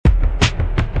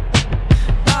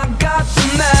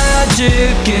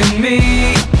magic in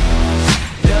me.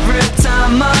 Every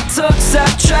time I touch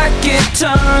that track, it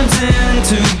turns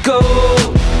into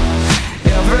gold.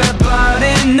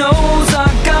 Everybody knows I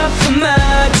got the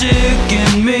magic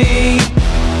in me.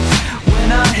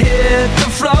 When I hit the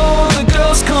floor, the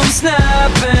girls come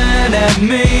snapping at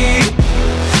me.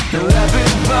 Now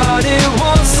everybody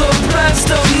wants a blast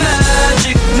of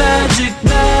magic, magic,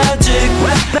 magic,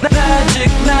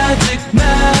 magic, magic,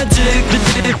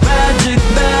 magic, magic,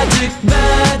 magic,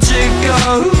 magic,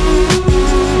 oh,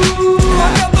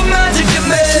 I got the magic in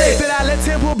me. Check that I let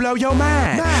tempo blow your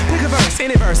mind. Pick a verse,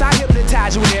 any verse, I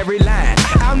hypnotize you with every line.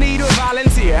 I'll need a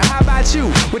volunteer, how about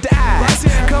you with the eyes?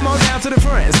 Come on down to the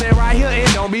front, stand right here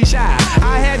and don't be shy.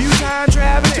 I have you time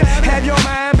traveling, have your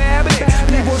mind babbling.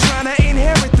 People trying to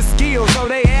inherit the skills, so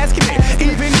they asking me.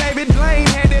 Even David Blaine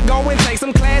had to go and take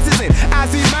some classes, and I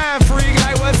see mind freak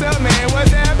like, what's up, man,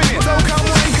 what's happening? So come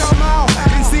on, come on,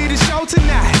 and see the show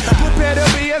tonight. Prepare to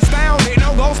be astounded,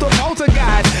 no ghost or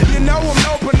poltergeist. You know I'm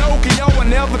no Pinocchio, I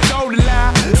never told a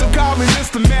lie. So call me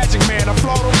Mr. Magic Man, I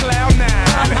float on cloud 9.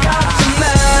 I got the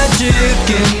magic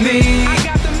in me.